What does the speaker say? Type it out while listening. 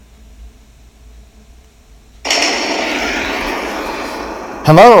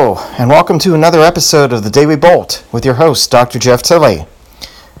Hello, and welcome to another episode of the Daily Bolt with your host, Dr. Jeff Tilley.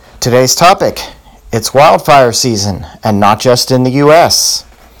 Today's topic, it's wildfire season, and not just in the U.S.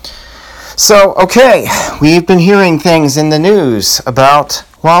 So, we've been hearing things in the news about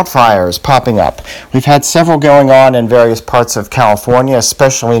wildfires popping up. We've had several going on in various parts of California,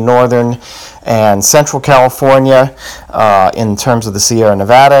 especially northern and central California, in terms of the Sierra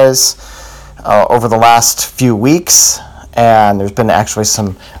Nevadas, over the last few weeks. And there's been actually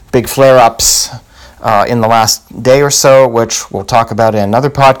some big flare-ups in the last day or so, which we'll talk about in another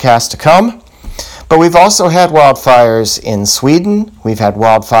podcast to come. But we've also had wildfires in Sweden, we've had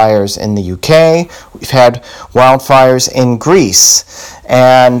wildfires in the UK, we've had wildfires in Greece,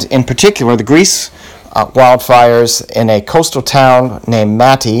 and in particular the Greece wildfires in a coastal town named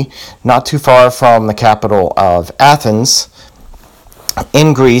Mati, not too far from the capital of Athens,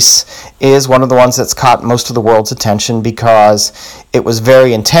 in Greece, is one of the ones that's caught most of the world's attention because it was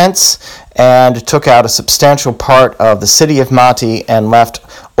very intense and took out a substantial part of the city of Mati and left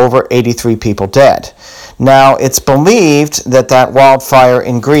over 83 people dead. Now, it's believed that that wildfire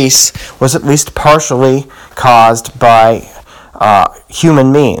in Greece was at least partially caused by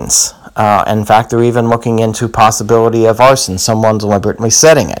human means. In fact, they're even looking into possibility of arson, someone deliberately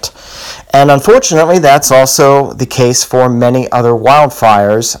setting it. And unfortunately, that's also the case for many other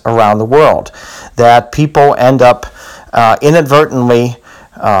wildfires around the world, that people end up inadvertently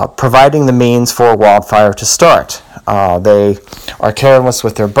providing the means for a wildfire to start. They are careless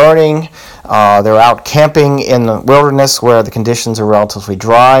with their burning. They're out camping in the wilderness where the conditions are relatively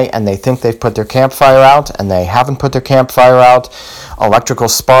dry, and they think they've put their campfire out, and they haven't put their campfire out. Electrical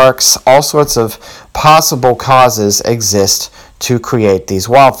sparks, all sorts of possible causes exist to create these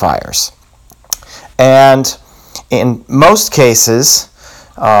wildfires. And in most cases,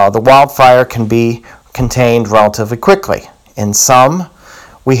 the wildfire can be contained relatively quickly. In some,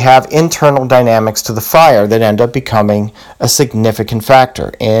 we have internal dynamics to the fire that end up becoming a significant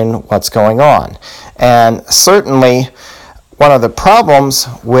factor in what's going on. And certainly, one of the problems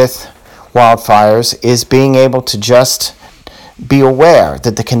with wildfires is being able to just be aware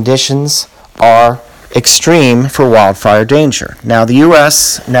that the conditions are extreme for wildfire danger. Now, the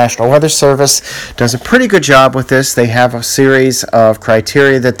U.S. National Weather Service does a pretty good job with this. They have a series of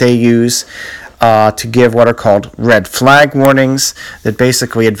criteria that they use to give what are called red flag warnings that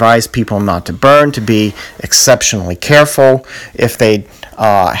basically advise people not to burn, to be exceptionally careful. If they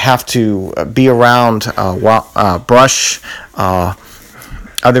have to be around brush,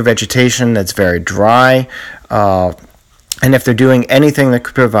 other vegetation that's very dry, and if they're doing anything that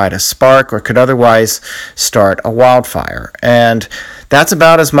could provide a spark or could otherwise start a wildfire. And that's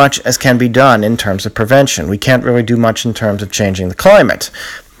about as much as can be done in terms of prevention. We can't really do much in terms of changing the climate.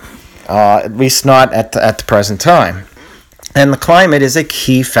 At least not at the present time. And the climate is a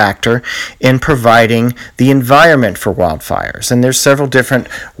key factor in providing the environment for wildfires. And there's several different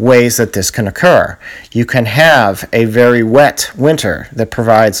ways that this can occur. You can have a very wet winter that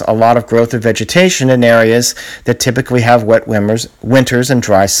provides a lot of growth of vegetation in areas that typically have wet winters and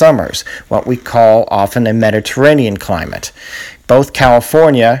dry summers, what we call often a Mediterranean climate. Both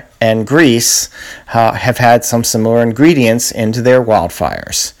California and Greece have had some similar ingredients into their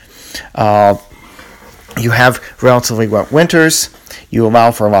wildfires. You have relatively wet winters, you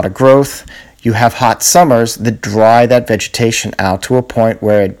allow for a lot of growth, you have hot summers that dry that vegetation out to a point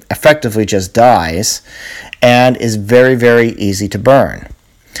where it effectively just dies and is very, very easy to burn.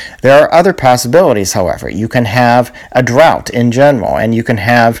 There are other possibilities, however. You can have a drought in general, and you can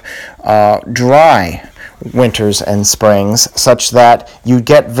have dry winters and springs such that you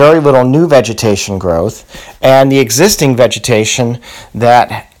get very little new vegetation growth, and the existing vegetation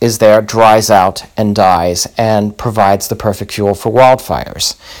that is there dries out and dies and provides the perfect fuel for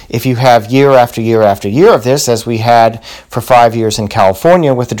wildfires. If you have year after year after year of this, as we had for 5 years in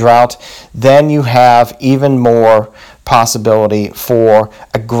California with the drought, then you have even more possibility for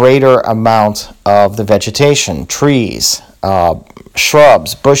a greater amount of the vegetation, trees,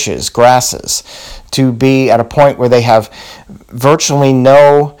 shrubs, bushes, grasses, to be at a point where they have virtually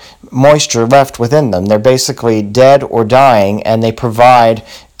no moisture left within them. They're basically dead or dying, and they provide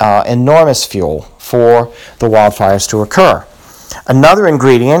enormous fuel for the wildfires to occur. Another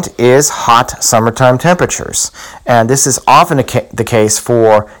ingredient is hot summertime temperatures, and this is often the case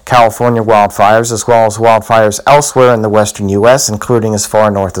for California wildfires as well as wildfires elsewhere in the western U.S., including as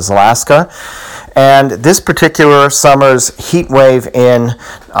far north as Alaska. And this particular summer's heat wave in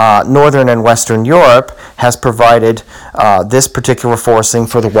northern and western Europe has provided this particular forcing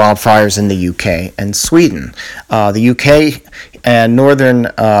for the wildfires in the UK and Sweden. The UK and northern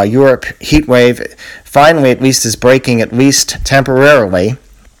Europe heat wave finally at least is breaking, at least temporarily,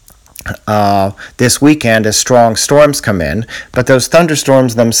 this weekend as strong storms come in, but those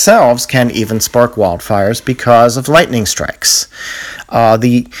thunderstorms themselves can even spark wildfires because of lightning strikes.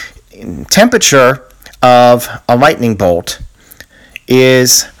 The temperature of a lightning bolt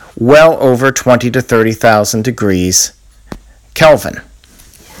is well over 20 to 30,000 degrees Kelvin,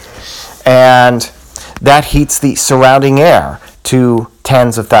 and that heats the surrounding air to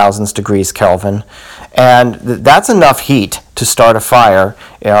tens of thousands of degrees Kelvin, and that's enough heat to start a fire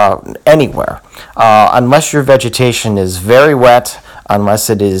anywhere, unless your vegetation is very wet, unless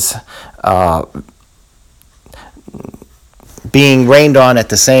it is being rained on at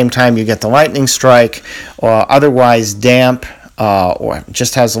the same time you get the lightning strike, or otherwise damp, or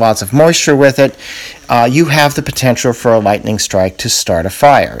just has lots of moisture with it, you have the potential for a lightning strike to start a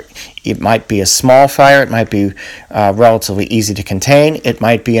fire. It might be a small fire, it might be relatively easy to contain, it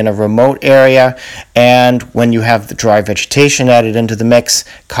might be in a remote area, and when you have the dry vegetation added into the mix,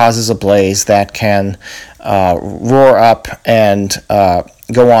 causes a blaze that can roar up and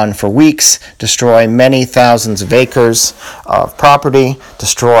go on for weeks, destroy many thousands of acres of property,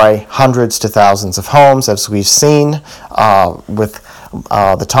 destroy hundreds to thousands of homes, as we've seen with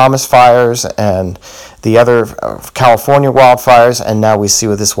the Thomas fires and the other California wildfires, and now we see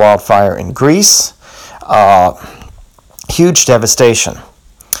with this wildfire in Greece. Huge devastation.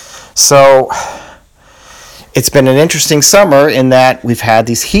 So it's been an interesting summer in that we've had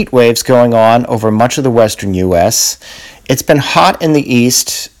these heat waves going on over much of the western U.S. It's been hot in the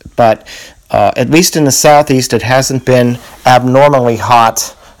east, but at least in the southeast it hasn't been abnormally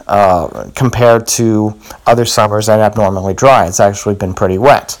hot compared to other summers, and abnormally dry. It's actually been pretty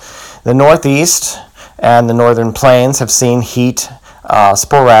wet. The northeast and the northern plains have seen heat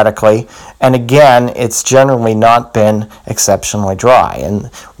sporadically, and again, it's generally not been exceptionally dry. And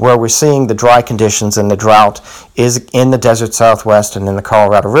where we're seeing the dry conditions and the drought is in the desert southwest and in the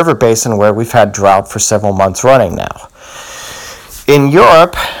Colorado River Basin, where we've had drought for several months running now. In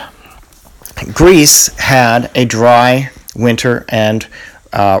Europe, Greece had a dry winter and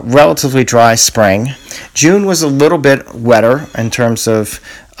relatively dry spring. June was a little bit wetter in terms of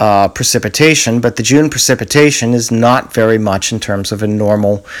precipitation, but the June precipitation is not very much in terms of a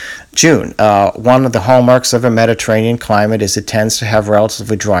normal June. One of the hallmarks of a Mediterranean climate is it tends to have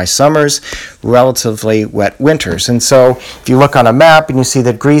relatively dry summers, relatively wet winters. And so if you look on a map and you see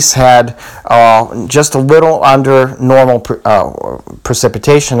that Greece had just a little under normal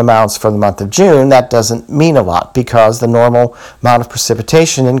precipitation amounts for the month of June, that doesn't mean a lot because the normal amount of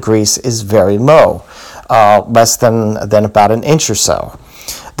precipitation in Greece is very low, less than about an inch or so.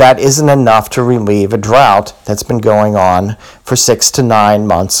 That isn't enough to relieve a drought that's been going on for 6 to 9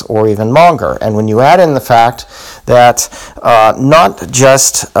 months or even longer. And when you add in the fact that not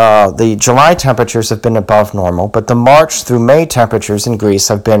just the July temperatures have been above normal, but the March through May temperatures in Greece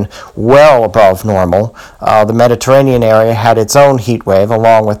have been well above normal. The Mediterranean area had its own heat wave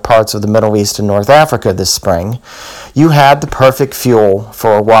along with parts of the Middle East and North Africa this spring. You had the perfect fuel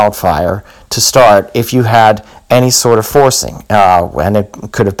for a wildfire to start if you had any sort of forcing. And it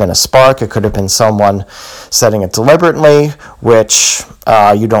could have been a spark, it could have been someone setting it deliberately, which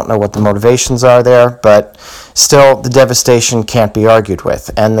you don't know what the motivations are there, but still the devastation can't be argued with,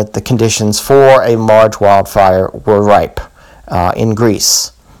 and that the conditions for a large wildfire were ripe in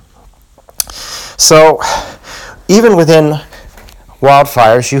Greece. So even within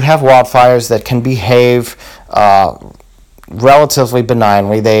wildfires, you have wildfires that can behave relatively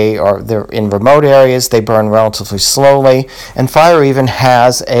benignely. They're in remote areas, they burn relatively slowly, and fire even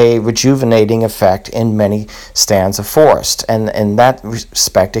has a rejuvenating effect in many stands of forest, and in that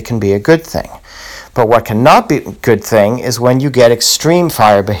respect it can be a good thing. But what cannot be a good thing is when you get extreme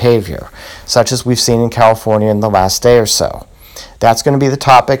fire behavior, such as we've seen in California in the last day or so. That's going to be the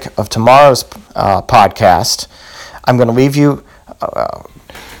topic of tomorrow's podcast. I'm going to leave you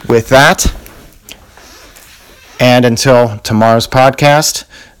with that. And until tomorrow's podcast,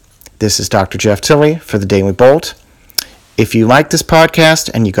 this is Dr. Jeff Tilley for the Daily Bolt. If you like this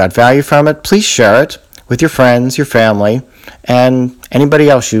podcast and you got value from it, please share it with your friends, your family, and anybody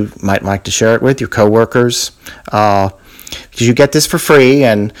else you might like to share it with, your coworkers. Because you get this for free,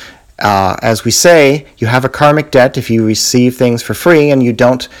 and as we say, you have a karmic debt if you receive things for free and you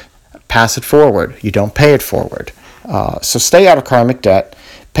don't pass it forward, you don't pay it forward. So stay out of karmic debt,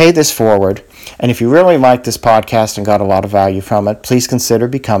 pay this forward. And if you really like this podcast and got a lot of value from it, please consider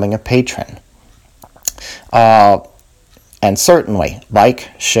becoming a patron. And certainly, like,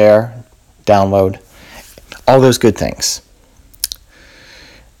 share, download, all those good things.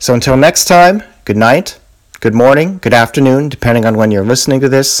 So until next time, good night, Good morning, good afternoon, depending on when you're listening to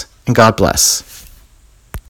this, and God bless.